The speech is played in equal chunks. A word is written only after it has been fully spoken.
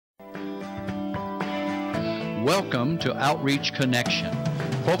Welcome to Outreach Connection,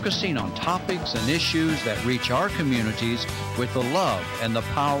 focusing on topics and issues that reach our communities with the love and the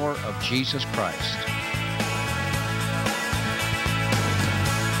power of Jesus Christ.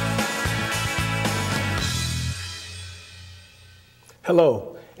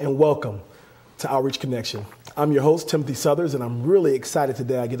 Hello and welcome to Outreach Connection. I'm your host, Timothy Southers, and I'm really excited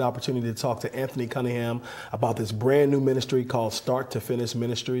today I get the opportunity to talk to Anthony Cunningham about this brand new ministry called Start to Finish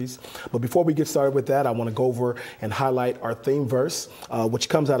Ministries. But before we get started with that, I want to go over and highlight our theme verse, which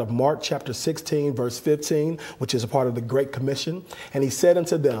comes out of Mark chapter 16, verse 15, which is a part of the Great Commission. And he said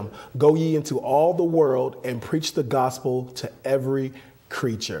unto them, "Go ye into all the world and preach the gospel to every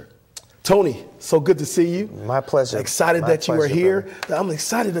creature." Tony, so good to see you. My pleasure. Excited that you are here. Brother. I'm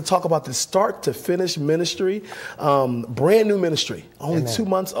excited to talk about the Start to Finish ministry, brand new ministry, only Amen. 2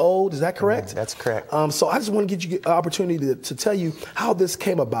 months old. Is that correct? Amen. That's correct. So I just want to get you an opportunity to tell you how this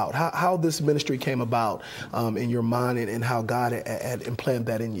came about, how this ministry came about in your mind and how God had implanted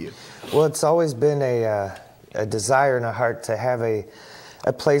that in you. Well, it's always been a desire in our heart to have a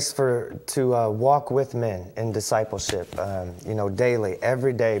place to walk with men in discipleship, daily,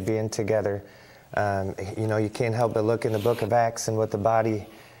 every day, being together. You can't help but look in the book of Acts and what the body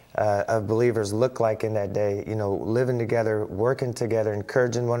of believers look like in that day, living together, working together,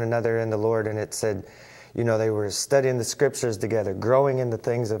 encouraging one another in the Lord. And it said, they were studying the scriptures together, growing in the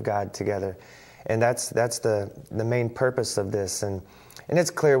things of God together. And that's the main purpose of this. And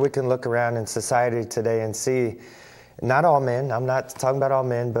it's clear we can look around in society today and see not all men, I'm not talking about all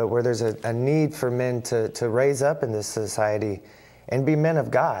men, but where there's a need for men to raise up in this society and be men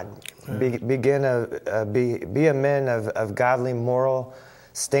of God, be a men of godly moral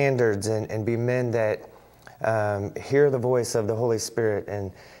standards and be men that hear the voice of the Holy Spirit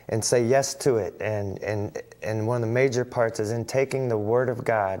and say yes to it. And one of the major parts is in taking the Word of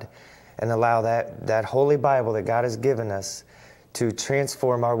God and allow that Holy Bible that God has given us to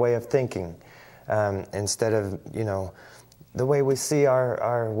transform our way of thinking. Instead of, the way we see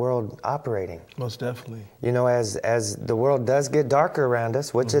our world operating. Most definitely. As the world does get darker around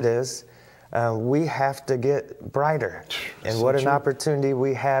us, which it is, we have to get brighter. And so what an true. opportunity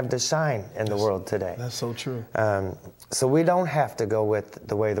we have to shine in the world today. That's so true. So we don't have to go with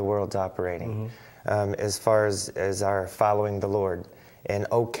the way the world's operating as far as our following the Lord and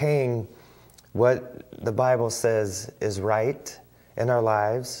okaying what the Bible says is right in our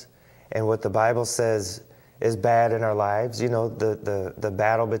lives and what the Bible says is bad in our lives, the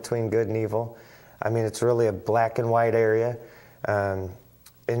battle between good and evil. I mean, it's really a black and white area. And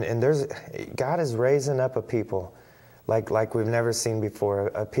God is raising up a people like we've never seen before,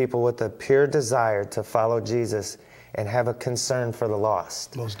 a people with a pure desire to follow Jesus and have a concern for the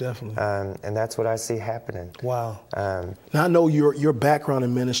lost. Most definitely. And that's what I see happening. Wow. Now I know your background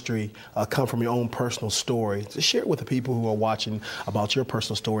in ministry come from your own personal story. Just share it with the people who are watching about your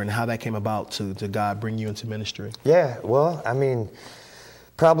personal story and how that came about to God bring you into ministry. Yeah, well, I mean,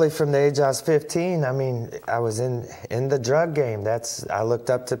 probably from the age I was 15, I was in the drug game. I looked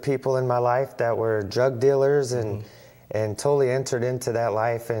up to people in my life that were drug dealers and totally entered into that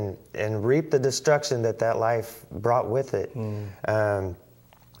life and reaped the destruction that life brought with it. A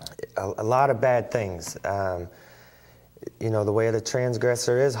lot of bad things. The way of the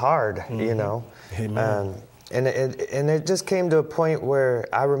transgressor is hard, Amen. And it just came to a point where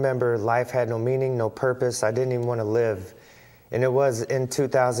I remember life had no meaning, no purpose. I didn't even want to live. And it was in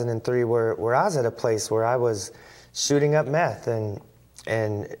 2003 where I was at a place where I was shooting up meth and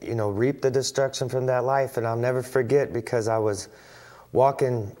reap the destruction from that life. And I'll never forget because I was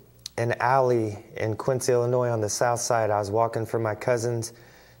walking an alley in Quincy, Illinois on the south side. I was walking from my cousins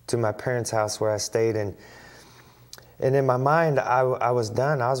to my parents' house where I stayed. And in my mind, I was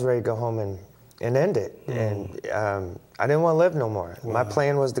done. I was ready to go home and end it. And I didn't want to live no more. Wow. My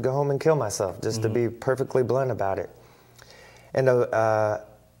plan was to go home and kill myself, just to be perfectly blunt about it. And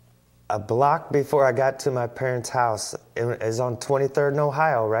a block before I got to my parents' house, it was on 23rd and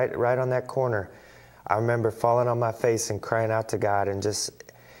Ohio, right on that corner. I remember falling on my face and crying out to God and just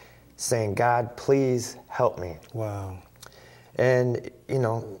saying, "God, please help me." Wow. And,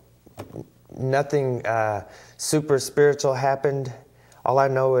 nothing super spiritual happened. All I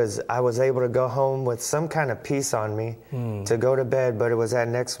know is I was able to go home with some kind of peace on me to go to bed, but it was that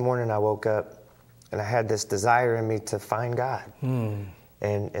next morning I woke up and I had this desire in me to find God.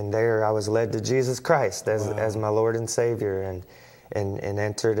 And there I was led to Jesus Christ as my Lord and Savior and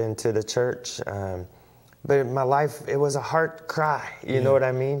entered into the church. But in my life, it was a heart cry, you know what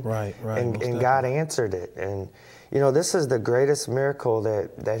I mean? Right. And God answered it. And, this is the greatest miracle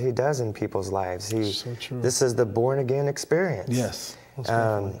that He does in people's lives. So true. This is the born-again experience. Yes.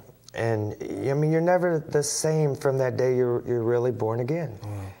 And I mean, you're never the same from that day you're really born again.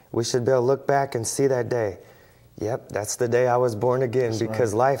 We should be able to look back and see that day. Yep, that's the day I was born again,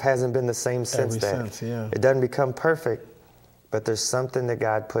 because life hasn't been the same since then. It doesn't become perfect, but there's something that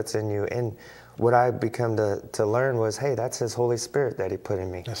God puts in you. And what I become to learn was, hey, that's His Holy Spirit that He put in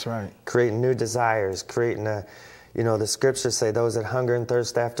me. That's right. Creating new desires, creating a, you know, the scriptures say those that hunger and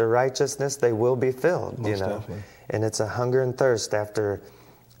thirst after righteousness, they will be filled. Most definitely. And it's a hunger and thirst after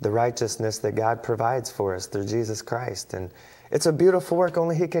the righteousness that God provides for us through Jesus Christ. And it's a beautiful work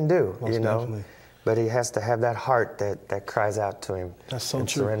only He can do, Most definitely. But He has to have that heart that cries out to Him. That's so and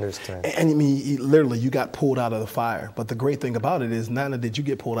true. Surrenders to Him. And I mean, literally, you got pulled out of the fire. But the great thing about it is, not only did you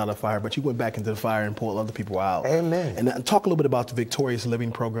get pulled out of the fire, but you went back into the fire and pulled other people out. Amen. And talk a little bit about the Victorious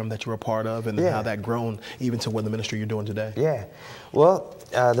Living program that you were a part of, and how that grown even to what the ministry you're doing today. Yeah. Well,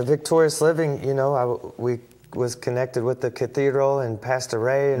 the Victorious Living, we was connected with the cathedral and Pastor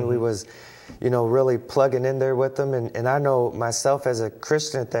Ray, and we was, really plugging in there with them. And I know myself as a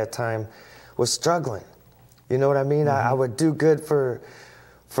Christian at that time was struggling. You know what I mean? I would do good for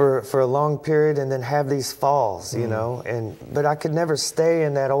a long period and then have these falls, but I could never stay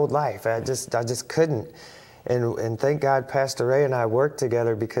in that old life. I just couldn't. And thank God Pastor Ray and I worked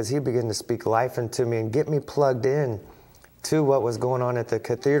together, because he began to speak life into me and get me plugged in to what was going on at the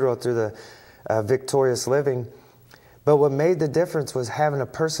cathedral through the Victorious Living. But what made the difference was having a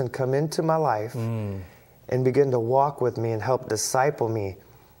person come into my life and begin to walk with me and help disciple me.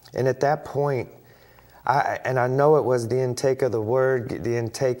 And at that point, I know it was the intake of the Word, the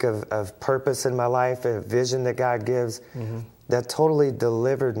intake of purpose in my life, a vision that God gives, that totally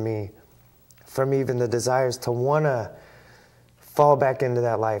delivered me from even the desires to want to fall back into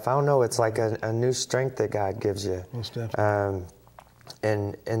that life. I don't know, it's like a new strength that God gives you. Most definitely.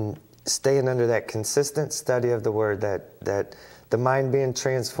 And staying under that consistent study of the Word, that the mind being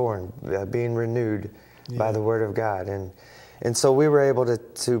transformed, being renewed by the Word of God. And so we were able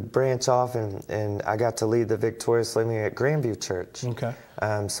to branch off, and I got to lead the Victorious Living at Grandview Church. Okay.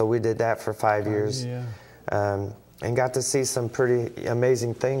 So we did that for 5 years, and got to see some pretty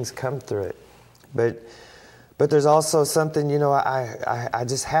amazing things come through it. But there's also something, I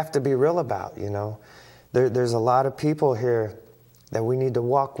just have to be real about, There's a lot of people here that we need to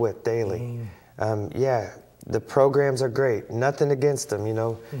walk with daily. The programs are great, nothing against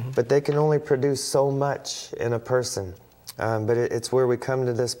them, but they can only produce so much in a person. But it's where we come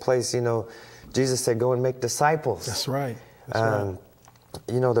to this place, Jesus said, go and make disciples. That's right. That's right.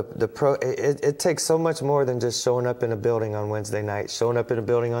 It takes so much more than just showing up in a building on Wednesday night, showing up in a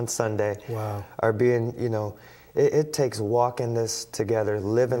building on Sunday. Wow. Or being, it takes walking this together,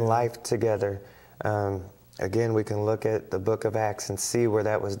 living life together. Again, we can look at the book of Acts and see where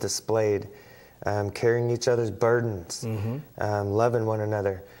that was displayed. Carrying each other's burdens, loving one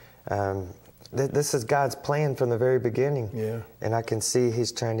another. This is God's plan from the very beginning. Yeah. And I can see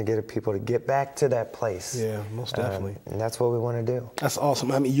He's trying to get people to get back to that place. Yeah, most definitely. And that's what we want to do. That's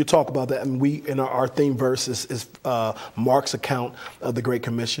awesome. I mean, you talk about that. I mean, in our theme verse is Mark's account of the Great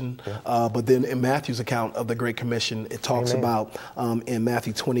Commission. But then in Matthew's account of the Great Commission, it talks about, in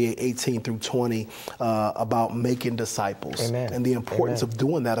Matthew 28:18 through 20, about making disciples. Amen. And the importance of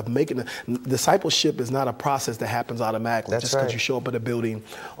doing that, of making discipleship is not a process that happens automatically. That's just because right. you show up at a building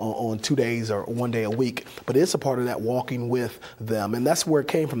on 2 days or 1 day a week, but it's a part of that walking with them. And that's where it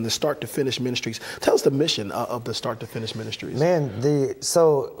came from, the Start to Finish Ministries. Tell us the mission of the Start to Finish Ministries. Man,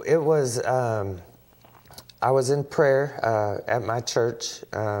 so it was, I was in prayer at my church.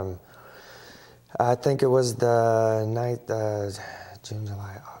 I think it was the night, June,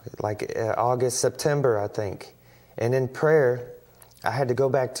 July, August, August, September, I think. And in prayer, I had to go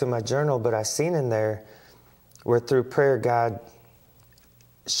back to my journal, but I seen in there where through prayer, God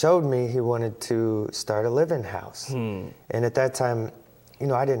showed me He wanted to start a living house. And at that time,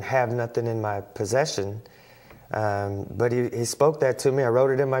 I didn't have nothing in my possession, but he spoke that to me. I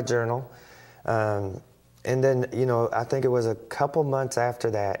wrote it in my journal. And then, I think it was a couple months after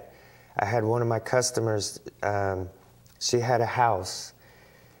that, I had one of my customers, she had a house,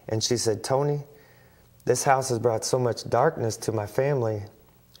 and she said, Tony, this house has brought so much darkness to my family.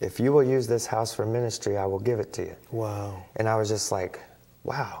 If you will use this house for ministry, I will give it to you. Wow. And I was just like,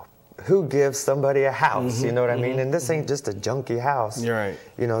 wow, who gives somebody a house? You know what I mean? And this ain't just a junky house. You're right.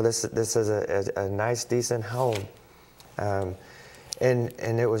 This is a nice, decent home. And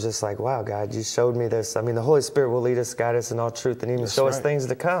it was just like, wow, God, you showed me this. I mean, the Holy Spirit will lead us, guide us in all truth, and even show us things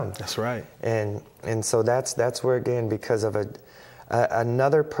to come. That's right. And so that's where, again, because of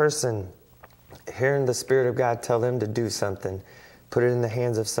another person hearing the Spirit of God tell them to do something, put it in the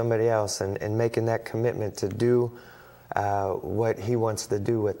hands of somebody else, and making that commitment to do what He wants to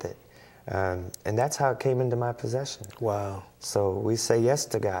do with it. And that's how it came into my possession. Wow. So we say yes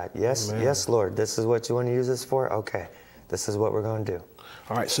to God. Yes, Amen. yes, Lord. This is what you want to use this for? Okay. This is what we're going to do.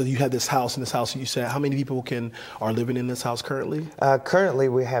 All right. So you have this house. In this house, you said, how many people are living in this house currently? Currently,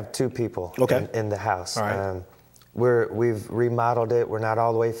 we have 2 people in the house. All right. We've remodeled it. We're not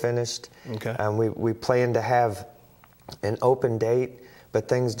all the way finished. Okay. We plan to have an open date, but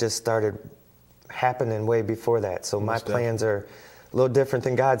things just started happening way before that. So my plans are a little different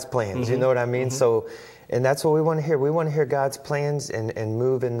than God's plans. You know what I mean? So, and that's what we want to hear. We want to hear God's plans and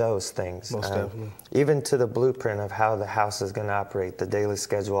move in those things. Most definitely. Even to the blueprint of how the house is going to operate, the daily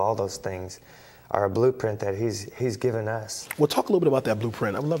schedule, all those things are a blueprint that He's given us. Well, talk a little bit about that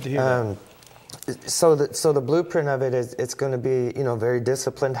blueprint. I would love to hear that. So the blueprint of it is it's going to be, very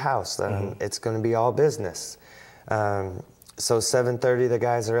disciplined house. It's going to be all business. So 7:30 the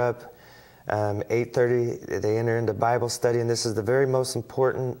guys are up. 8:30 they enter into Bible study, and this is the very most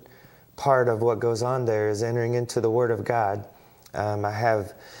important part of what goes on there is entering into the Word of God. I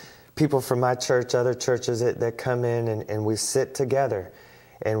have people from my church, other churches that come in, and we sit together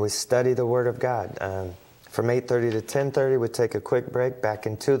and we study the Word of God. From 8:30 to 10:30 we take a quick break back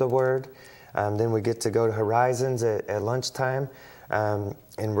into the Word. Then we get to go to Horizons at lunchtime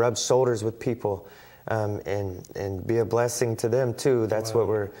and rub shoulders with people and be a blessing to them too. That's what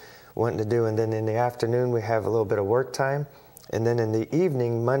we're wanting to do. And then in the afternoon we have a little bit of work time. And then in the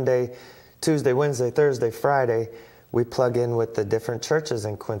evening, Monday, Tuesday, Wednesday, Thursday, Friday, we plug in with the different churches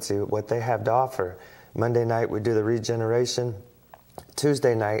in Quincy, what they have to offer. Monday night we do the regeneration.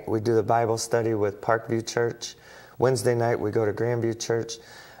 Tuesday night we do the Bible study with Parkview Church. Wednesday night we go to Grandview Church.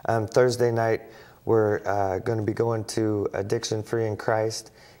 Thursday night, we're going to be going to Addiction Free in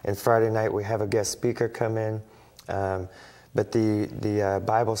Christ. And Friday night, we have a guest speaker come in. But the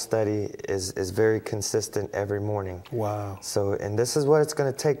Bible study is very consistent every morning. Wow. So, and this is what it's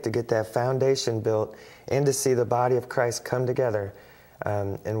going to take to get that foundation built and to see the body of Christ come together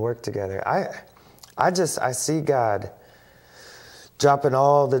and work together. I see God dropping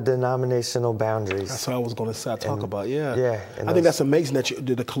all the denominational boundaries. That's what I was going to talk about. Yeah. Yeah. I think that's amazing that you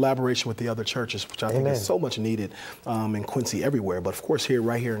did the collaboration with the other churches, which I think is so much needed in Quincy everywhere. But of course,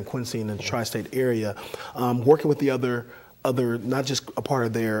 right here in Quincy and in the tri-state area, working with the other, not just a part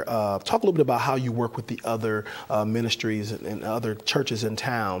of their, talk a little bit about how you work with the other ministries and other churches in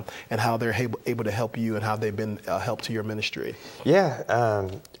town and how they're able to help you and how they've been a help to your ministry. Yeah,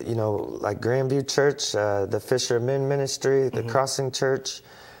 like Grandview Church, the Fisher Men Ministry, the Crossing Church,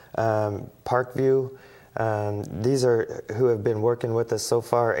 Parkview. These are who have been working with us so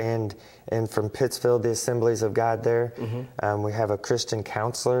far, and from Pittsfield, the Assemblies of God there. We have a Christian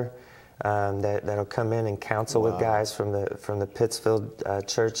counselor that'll come in and counsel with guys from the Pittsfield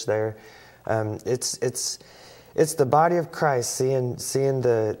church there. It's the body of Christ seeing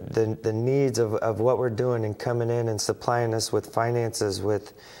the needs of what we're doing and coming in and supplying us with finances,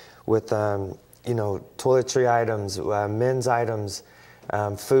 with toiletry items, men's items,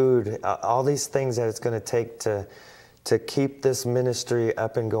 food, all these things that it's going to take to keep this ministry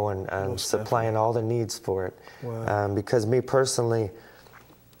up and going, supplying all the needs for it. Wow. Because me personally,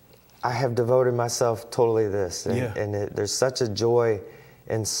 I have devoted myself totally to this, and there's such a joy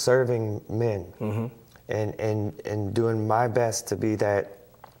in serving men and doing my best to be that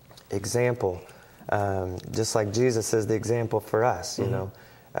example, just like Jesus is the example for us,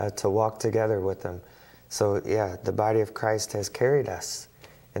 to walk together with them. So yeah, the body of Christ has carried us.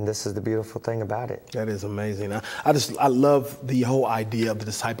 And this is the beautiful thing about it. That is amazing. I love the whole idea of the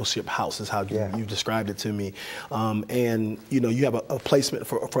discipleship house is how you described it to me. And you have a placement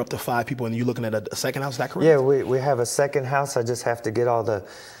for up to 5 people, and you're looking at a second house. Is that correct? Yeah, we have a second house. I just have to get all the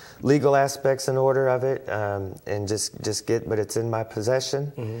legal aspects in order of it, and just get. But it's in my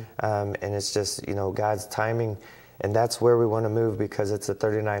possession, and it's just God's timing. And that's where we want to move because it's a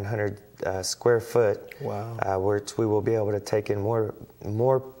 3,900 square foot, which we will be able to take in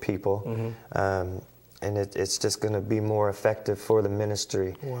more people, and it's just going to be more effective for the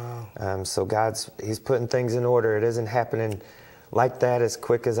ministry. Wow! So He's putting things in order. It isn't happening like that as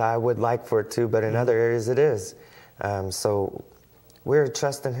quick as I would like for it to, but in other areas it is. So we're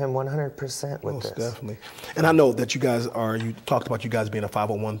trusting Him 100% with this. Definitely. And I know that you talked about you guys being a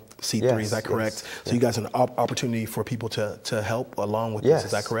 501c3, is that correct? Yes. So you guys have an opportunity for people to help along with this, is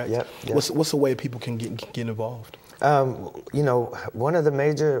that correct? Yep. What's the way people can get involved? One of the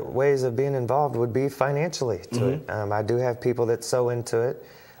major ways of being involved would be financially to it. I do have people that sow into it.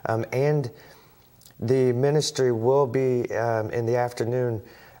 And the ministry will be in the afternoon.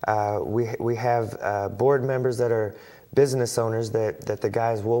 We have board members that are business owners that the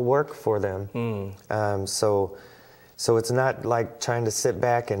guys will work for them. So So it's not like trying to sit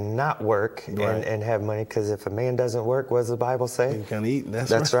back and not work and have money, because if a man doesn't work, what does the Bible say? You can't eat.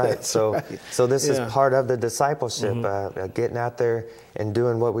 That's right. So this is part of the discipleship, getting out there and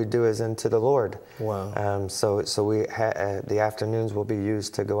doing what we do is unto the Lord. Wow. So we the afternoons will be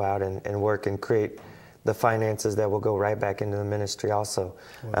used to go out and work and create the finances that will go right back into the ministry also.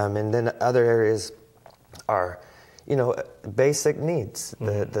 Wow. And then other areas are, basic needs,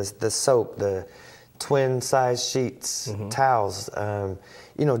 the soap, the twin size sheets, towels,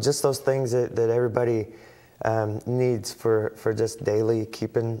 just those things that everybody needs for just daily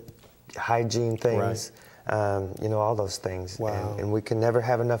keeping hygiene things, all those things. Wow. And we can never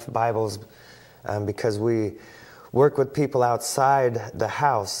have enough Bibles because we work with people outside the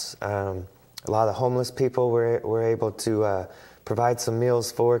house. A lot of the homeless people we're able to provide some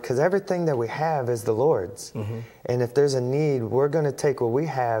meals for, because everything that we have is the Lord's. And if there's a need, we're going to take what we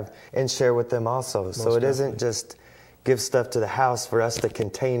have and share with them also. Most so it definitely. isn't just give stuff to the house for us to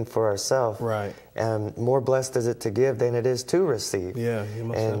contain for ourselves. Right. More blessed is it to give than it is to receive. Yeah,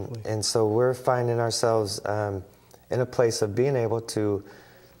 most definitely. And so we're finding ourselves in a place of being able to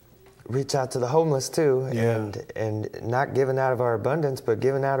reach out to the homeless too, and not giving out of our abundance, but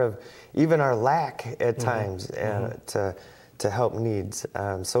giving out of even our lack at times to help needs.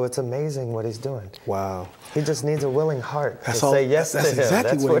 So it's amazing what he's doing. Wow. He just needs a willing heart to say yes to him.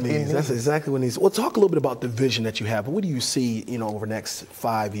 Exactly what he needs. That's exactly what he needs. Well, talk a little bit about the vision that you have. What do you see, over the next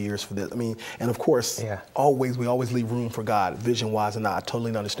 5 years for this? I mean, and of course, we always leave room for God, vision-wise, and I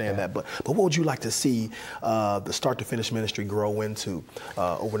totally understand that. But what would you like to see the Start to Finish ministry grow into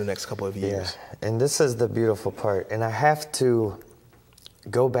over the next couple of years? Yeah, and this is the beautiful part. And I have to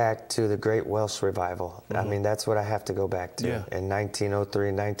go back to the Great Welsh Revival. I mean, that's what I have to go back to. In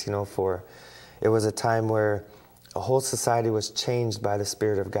 1903, 1904. It was a time where a whole society was changed by the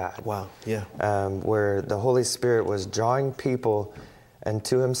Spirit of God. Wow, yeah. Where the Holy Spirit was drawing people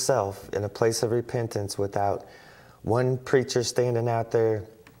unto himself in a place of repentance without one preacher standing out there.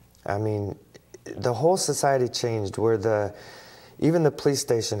 I mean, the whole society changed where even the police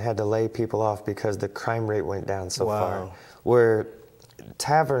station had to lay people off because the crime rate went down so far. Where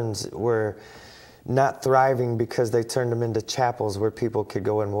taverns were not thriving because they turned them into chapels where people could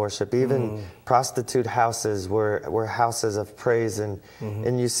go and worship. Even prostitute houses were houses of praise, and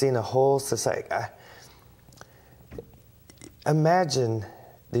you've seen a whole society. Imagine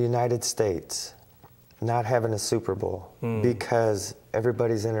the United States not having a Super Bowl because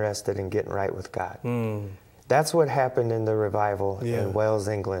everybody's interested in getting right with God. That's what happened in the revival in Wales,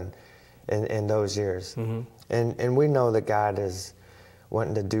 England, in those years. And we know that God is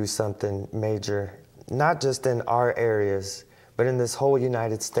wanting to do something major, not just in our areas, but in this whole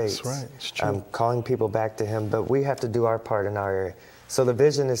United States. That's right, it's true. Calling people back to him, but we have to do our part in our area. So the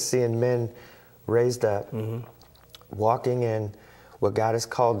vision is seeing men raised up, walking in what God has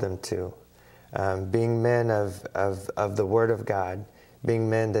called them to, being men of the Word of God, being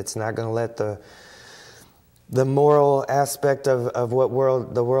men that's not going to let the moral aspect of what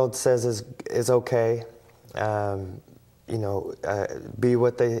the world says is okay, be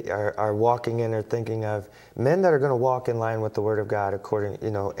what they are walking in or thinking of. Men that are going to walk in line with the Word of God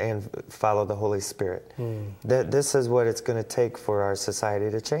and follow the Holy Spirit. That this is what it's going to take for our society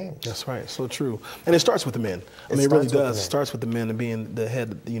to change. That's right. So true. And it starts with the men. I mean, it really does. It starts with the men and being the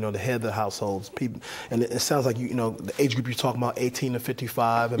head, the head of the households. People, and it sounds like, the age group you're talking about, 18 to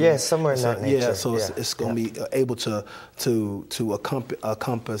 55. Somewhere in that nature. Yeah, so it's going to be able to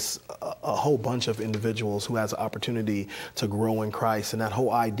encompass a whole bunch of individuals who has an opportunity to grow in Christ. And that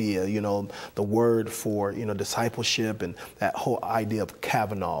whole idea, the word for, discipleship, and that whole idea of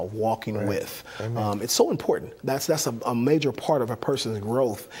Kavanaugh, walking with. It's so important. That's a major part of a person's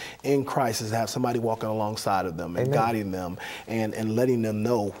growth in Christ, is to have somebody walking alongside of them and guiding them and letting them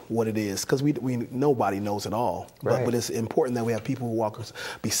know what it is. Because nobody knows it all. But it's important that we have people who walk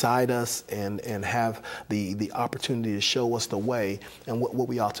beside us and have the opportunity to show us the way and what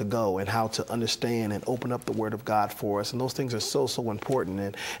we ought to go and how to understand and open up the Word of God for us. And those things are so important.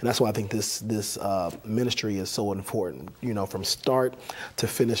 And that's why I think this ministry is so important, from start to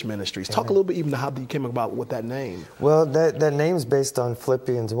finish ministries. Talk a little bit even how you came about with that name. Well, that name's based on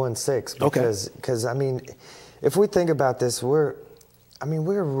Philippians 1:6. Because I mean, if we think about this, we're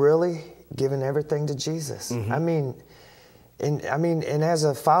really giving everything to Jesus. And as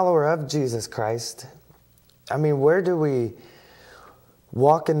a follower of Jesus Christ, where do we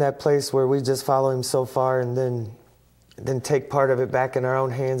walk in that place where we just follow him so far and then take part of it back in our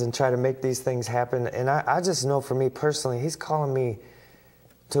own hands and try to make these things happen? And I just know for me personally, he's calling me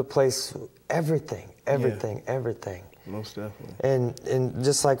to a place, everything. Most definitely. And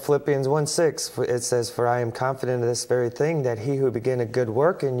just like Philippians 1:6, it says, "For I am confident of this very thing, that he who began a good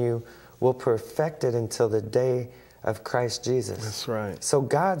work in you will perfect it until the day of Christ Jesus." That's right. So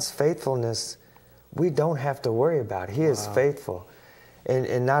God's faithfulness, we don't have to worry about. He is faithful.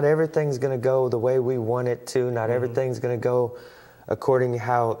 And not everything's going to go the way we want it to. Not everything's going to go according to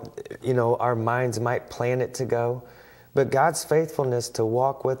how, our minds might plan it to go. But God's faithfulness to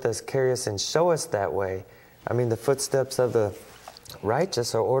walk with us, carry us, and show us that way. I mean, the footsteps of the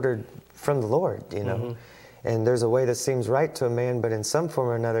righteous are ordered from the Lord, And there's a way that seems right to a man, but in some form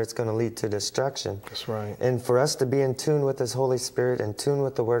or another, it's going to lead to destruction. That's right. And for us to be in tune with His Holy Spirit, in tune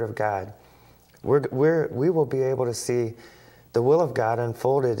with the Word of God, we will be able to see the will of God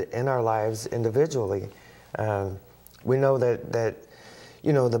unfolded in our lives individually. We know that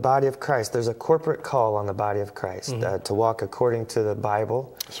the body of Christ, there's a corporate call on the body of Christ to walk according to the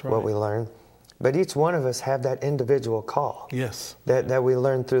Bible, That's right. what we learn. But each one of us have that individual call. Yes. That we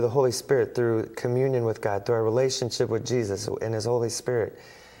learn through the Holy Spirit, through communion with God, through our relationship with Jesus and His Holy Spirit.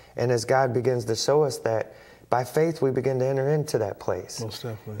 And as God begins to show us that, by faith we begin to enter into that place. Most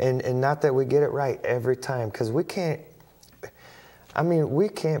definitely. And not that we get it right every time, because we can't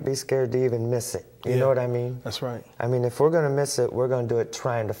be scared to even miss it. You know what I mean? That's right. I mean, if we're going to miss it, we're going to do it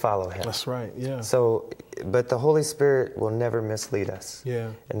trying to follow Him. That's right, yeah. So, but the Holy Spirit will never mislead us.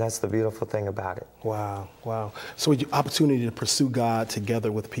 Yeah. And that's the beautiful thing about it. Wow. So your opportunity to pursue God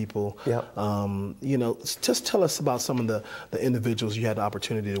together with people. Yep. Just tell us about some of the individuals you had the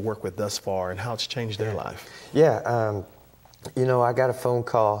opportunity to work with thus far and how it's changed their life. Yeah. I got a phone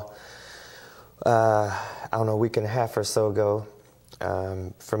call, a week and a half or so ago,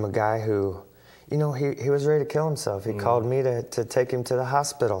 from a guy who, he was ready to kill himself. He called me to take him to the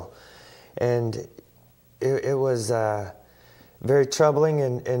hospital. And it was very troubling.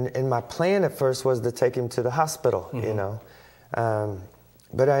 And my plan at first was to take him to the hospital,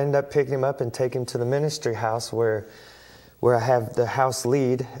 But I ended up picking him up and taking him to the ministry house where I have the house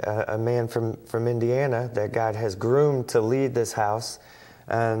lead, a man from Indiana that God has groomed to lead this house.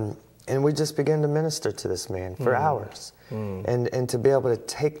 And we just began to minister to this man for hours. And to be able to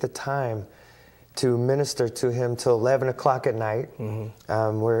take the time to minister to him till 11 o'clock at night,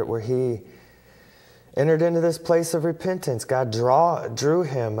 where he entered into this place of repentance. God drew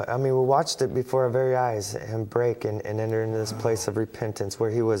him. I mean, we watched it before our very eyes, him break and enter into this place of repentance, where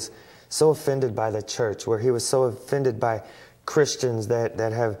he was so offended by the church, where he was so offended by Christians that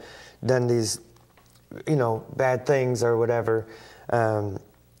have done these, bad things or whatever. And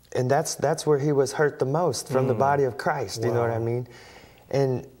that's where he was hurt the most from the body of Christ. You know what I mean?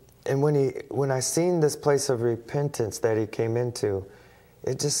 And when I seen this place of repentance that he came into,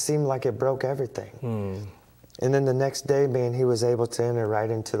 it just seemed like it broke everything. And then the next day, man, he was able to enter right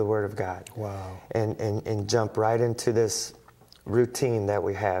into the Word of God. Wow. And jump right into this routine that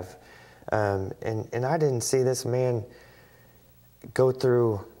we have. And I didn't see this man go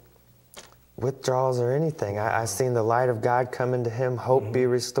through withdrawals or anything. I seen the light of God come into him, hope be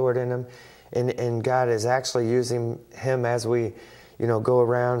restored in him. And God is actually using him as we, go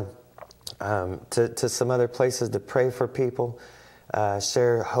around to some other places to pray for people,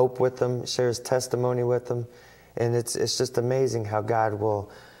 share hope with them, share His testimony with them. And it's just amazing how God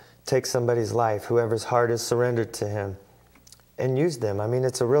will take somebody's life, whoever's heart is surrendered to Him, and use them. I mean,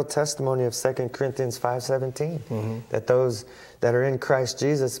 it's a real testimony of 2 Corinthians 5:17, that those that are in Christ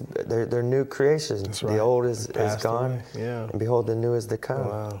Jesus, they're new creations. That's right. The old is gone, and behold, the new is to come.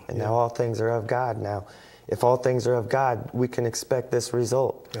 Wow. And now all things are of God. Now, if all things are of God, we can expect this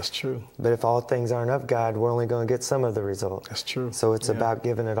result. That's true. But if all things aren't of God, we're only going to get some of the result. That's true. So it's about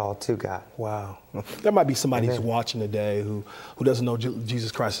giving it all to God. Wow. There might be somebody who's watching today who doesn't know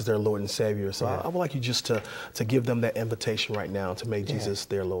Jesus Christ as their Lord and Savior. So I would like you just to give them that invitation right now to make Jesus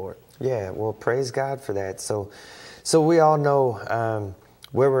their Lord. Yeah, well, praise God for that. So we all know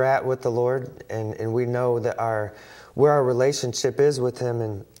where we're at with the Lord, and we know that where our relationship is with Him.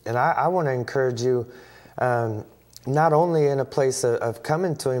 And I want to encourage you, not only in a place of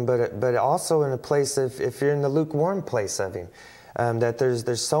coming to Him, but also in a place if you're in the lukewarm place of Him, that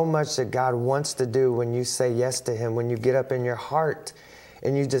there's so much that God wants to do when you say yes to Him, when you get up in your heart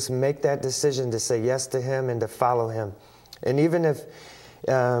and you just make that decision to say yes to Him and to follow Him. And even if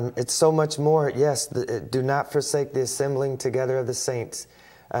it's so much more, yes, do not forsake the assembling together of the saints.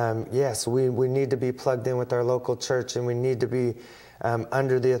 Yes, we need to be plugged in with our local church, and we need to be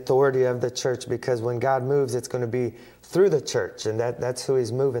under the authority of the church, because when God moves, it's going to be through the church, and that's who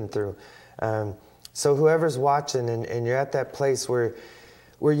He's moving through. So whoever's watching and you're at that place where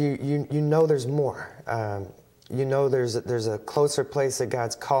you know there's more, there's a closer place that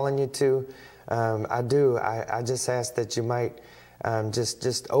God's calling you to, I just ask that you might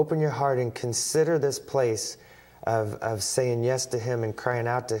just open your heart and consider this place of saying yes to Him and crying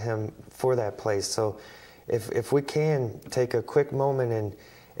out to Him for that place. So if we can take a quick moment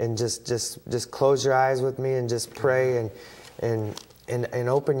and just close your eyes with me and just pray and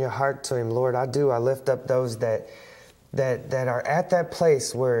open your heart to Him. Lord, I lift up those that are at that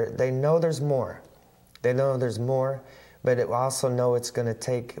place where they know there's more. They know there's more, but it also know it's going to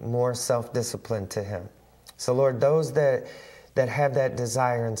take more self-discipline to Him. So Lord, those that have that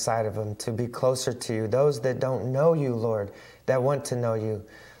desire inside of them to be closer to you, those that don't know you, Lord, that want to know you,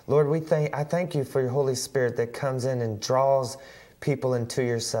 Lord, I thank you for your Holy Spirit that comes in and draws people into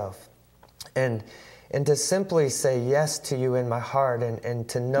yourself. And to simply say yes to you in my heart and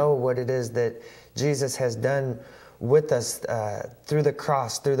to know what it is that Jesus has done with us through the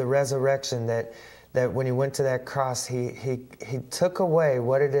cross, through the resurrection, that when He went to that cross, He took away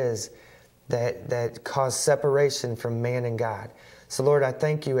what it is that caused separation from man and God. So Lord, I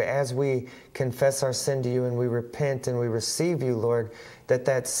thank you as we confess our sin to you and we repent and we receive you, Lord,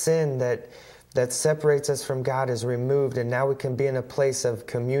 that sin that separates us from God is removed, and now we can be in a place of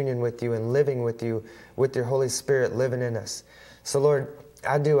communion with you and living with you, with your Holy Spirit living in us. So Lord,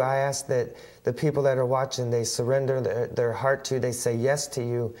 I ask that the people that are watching, they surrender their heart to you, they say yes to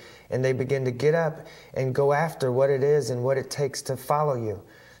you, and they begin to get up and go after what it is and what it takes to follow you.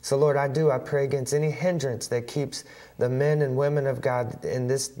 So Lord, I pray against any hindrance that keeps the men and women of God in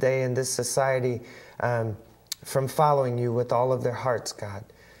this day, in this society, from following you with all of their hearts, God.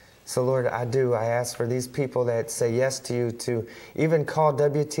 So Lord, I ask for these people that say yes to you to even call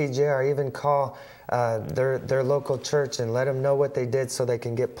WTJ or even call their local church and let them know what they did so they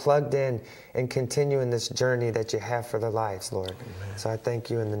can get plugged in and continue in this journey that you have for their lives, Lord. Amen. So I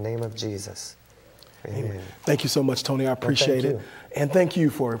thank you in the name of Jesus. Amen. Thank you so much, Tony. I appreciate it. And thank you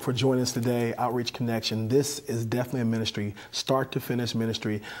for joining us today, Outreach Connection. This is definitely a ministry, start to finish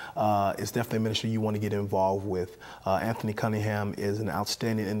ministry. It's definitely a ministry you want to get involved with. Anthony Cunningham is an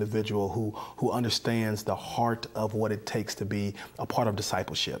outstanding individual who understands the heart of what it takes to be a part of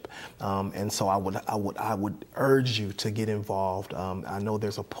discipleship. And so I would urge you to get involved. I know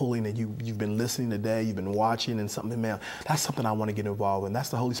there's a pulling that you've been listening today, you've been watching, and something, man, that's something I want to get involved in. That's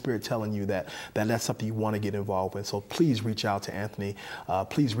the Holy Spirit telling you that that's something you want to get involved in. So please reach out to Anthony.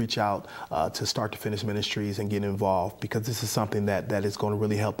 Please reach out to Start to Finish Ministries and get involved, because this is something that is going to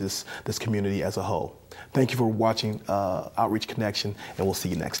really help this community as a whole. Thank you for watching Outreach Connection, and we'll see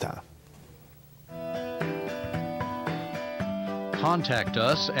you next time. Contact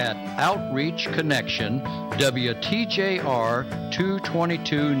us at Outreach Connection, WTJR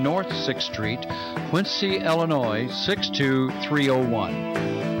 222 North 6th Street, Quincy, Illinois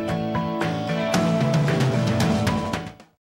 62301.